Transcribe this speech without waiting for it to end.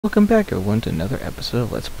Welcome back everyone to another episode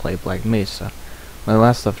of Let's Play Black Mesa. When I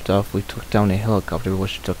last left off, we took down a helicopter,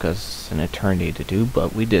 which took us an eternity to do,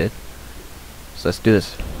 but we did it. So let's do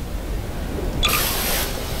this.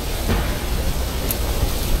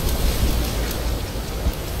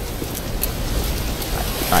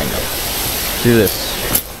 I know. Do this.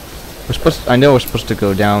 I know we're supposed to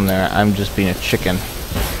go down there. I'm just being a chicken.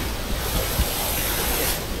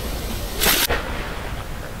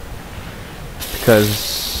 Because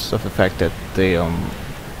of the fact that they well,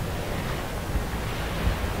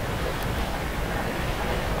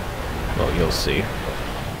 you'll see.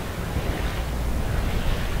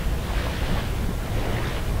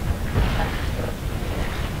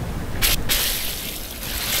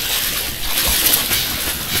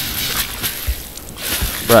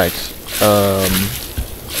 Right.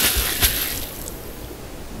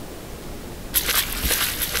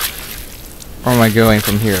 Where am I going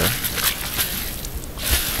from here?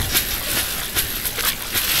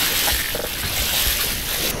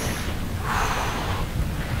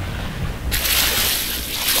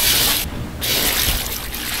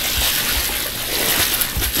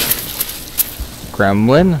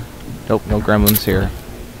 Gremlin? Nope, no gremlins here.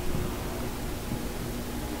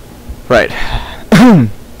 Right.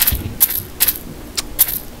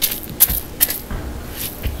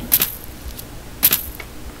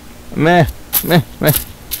 Meh.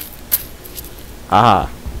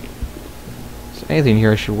 Ah. Is there anything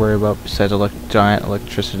here I should worry about besides giant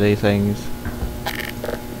electricity things?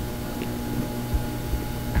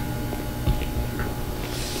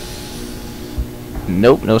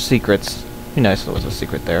 Nope, no secrets. Be nice if there was a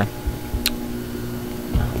secret there.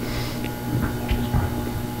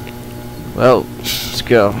 Well, let's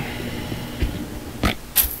go.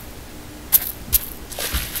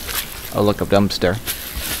 I'll look up dumpster.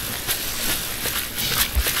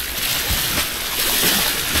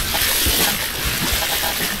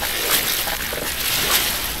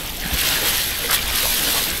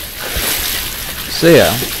 So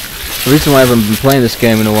yeah. The reason why I haven't been playing this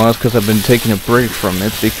game in a while is because I've been taking a break from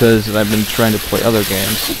it because I've been trying to play other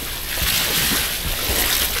games.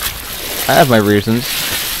 I have my reasons.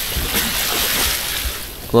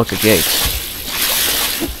 Look, a gate.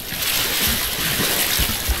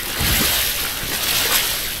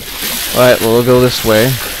 Alright, well, we'll go this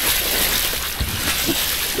way.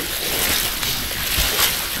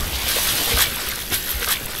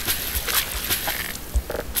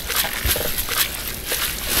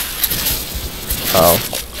 Oh.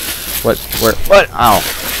 What? Where? What? Ow.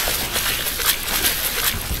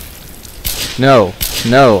 No,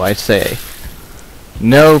 I say.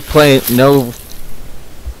 No plain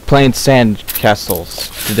sand castles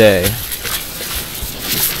today.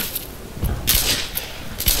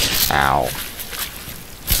 Ow.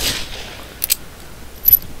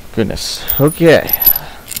 Goodness. Okay.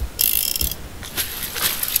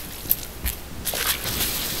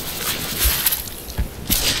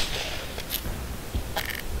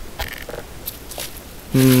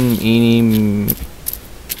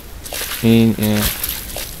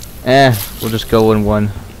 We'll just go in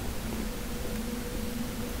one.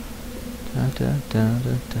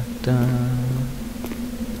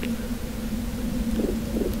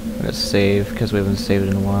 Let's save because we haven't saved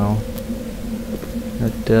in a while.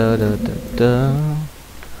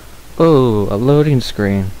 Oh, a loading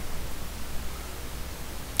screen.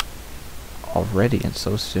 Already and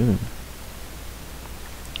so soon.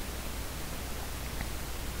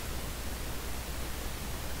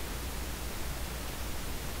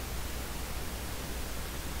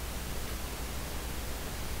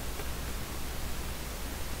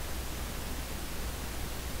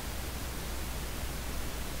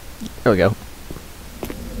 There we go.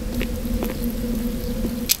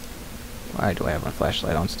 Why do I have my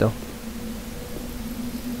flashlight on still?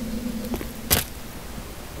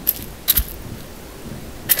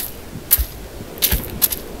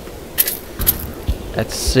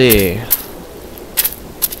 Let's see.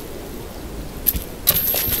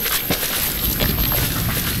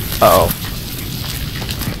 Uh-oh.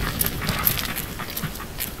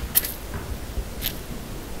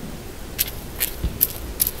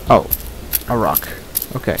 Oh, a rock.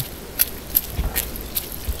 Okay.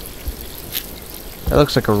 That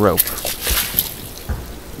looks like a rope.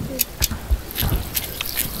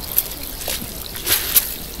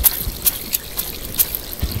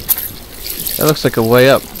 That looks like a way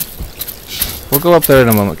up. We'll go up there in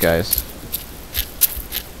a moment, guys.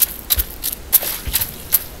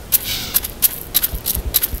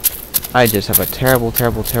 I just have a terrible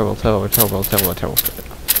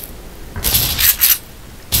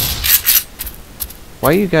Why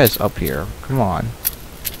are you guys up here? Come on.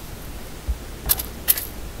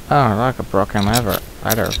 Oh, like a broken lever.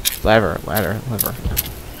 Lever.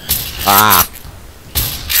 Ah!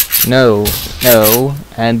 No, no,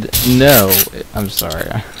 and no. I'm sorry.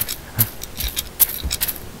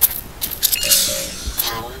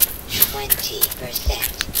 Power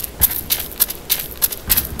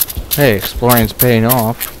 20%. Hey, exploring's paying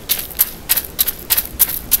off.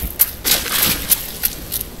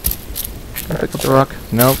 Can I pick up the rock?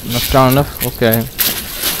 Nope, not strong enough. Okay.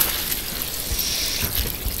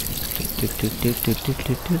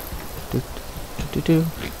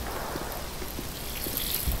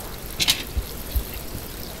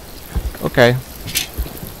 Okay.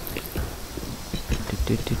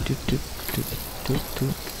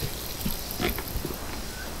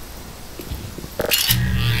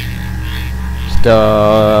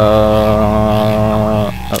 Stuff.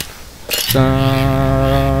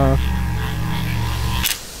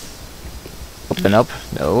 Open up.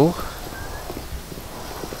 No.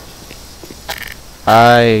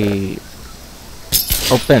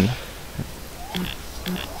 Open.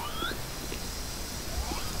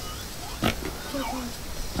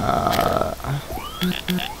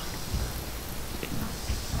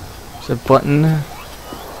 Is a button?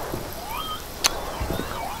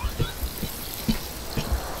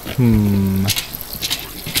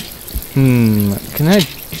 Can I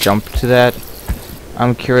jump to that?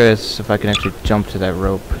 I'm curious if I can actually jump to that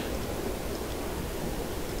rope.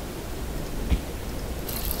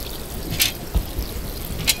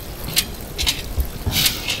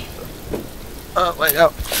 Oh, wait,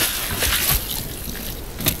 oh.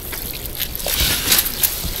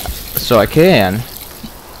 So I can.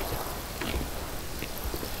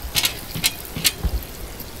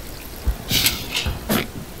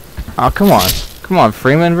 Oh, come on. Come on,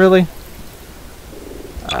 Freeman, really?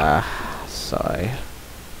 Sigh.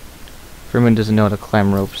 Freeman doesn't know how to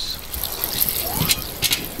climb ropes.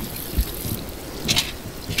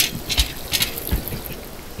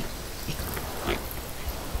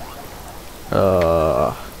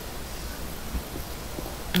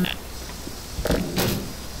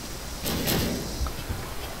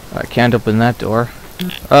 I can't open that door.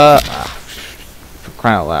 For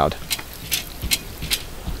crying out loud.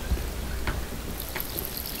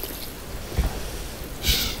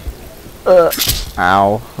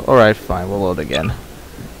 Ow. Alright, fine, we'll load again.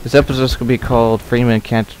 This episode's gonna be called Freeman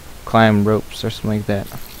Can't Climb Ropes or something like that.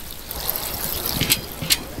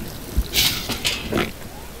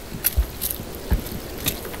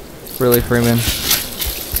 Really, Freeman?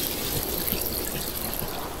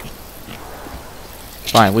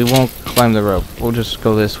 Fine, we won't climb the rope. We'll just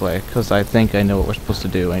go this way, because I think I know what we're supposed to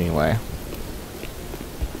do anyway.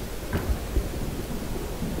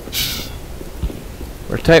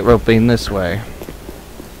 We're tightroping this way.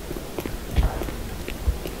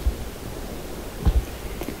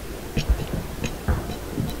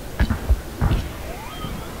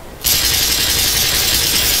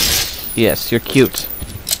 Yes, you're cute.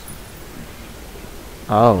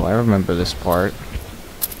 Oh, I remember this part.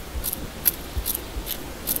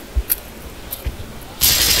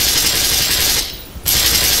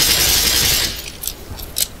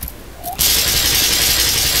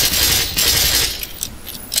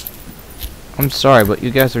 I'm sorry, but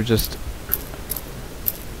you guys are just...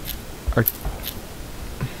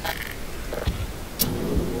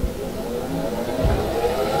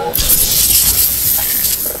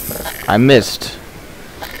 I missed.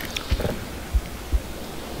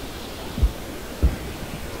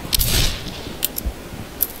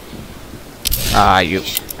 Ah, you...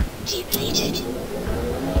 Depleted.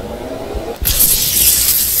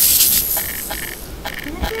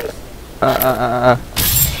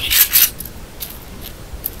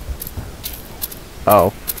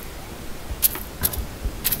 Oh.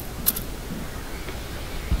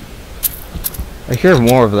 I hear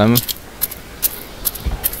more of them.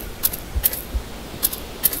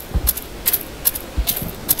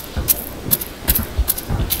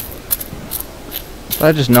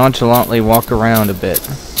 I just nonchalantly walk around a bit.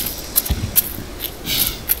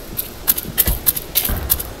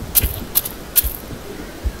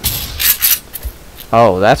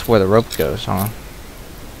 Oh, that's where the rope goes, huh?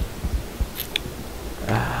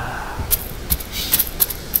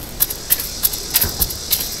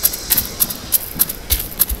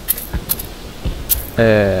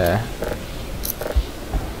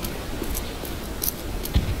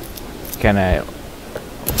 Can I...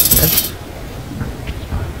 Yes?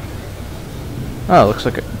 Oh, looks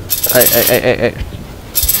like a... Hey.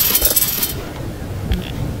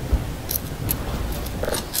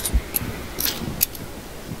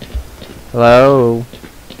 Hello?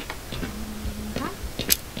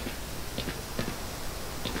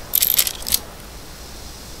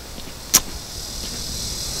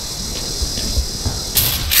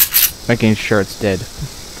 Making sure it's dead.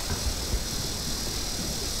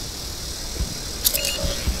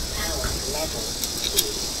 Power level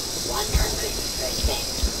is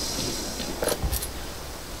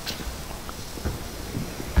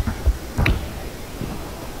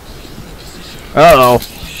 100%. Uh-oh.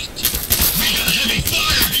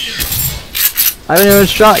 I haven't even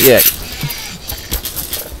shot yet.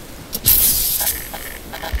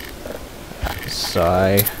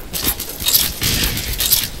 Sigh.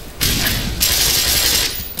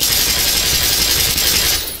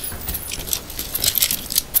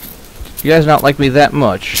 You guys not like me that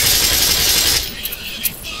much.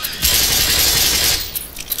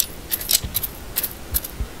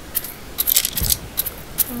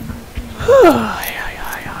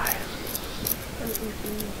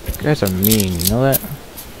 You guys are mean, you know that?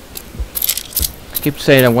 I keep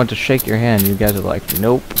saying I want to shake your hand, you guys are like,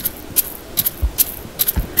 nope.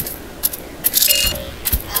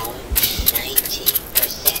 Power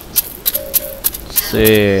 90%.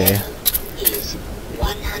 See. Is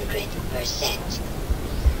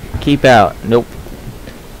 100%. Keep out. Nope.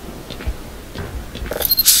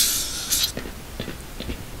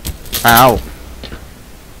 Ow.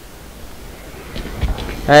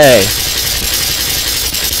 Hey.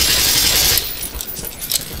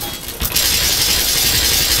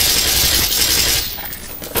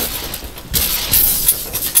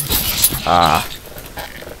 Ah.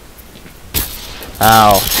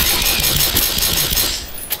 Ow.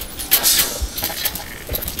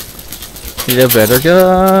 Need a better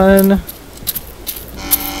gun.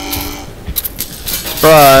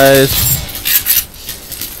 Surprise.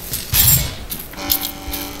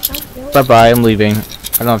 Bye bye, I'm leaving.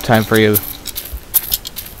 I don't have time for you.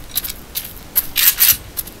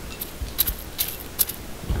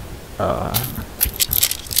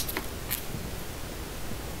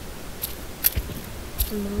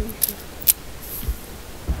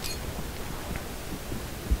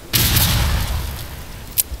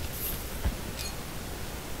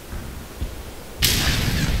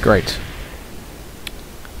 Great.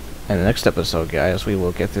 In the next episode, guys, we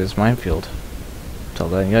will get through this minefield. Until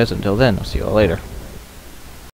then, guys, I'll see you all later.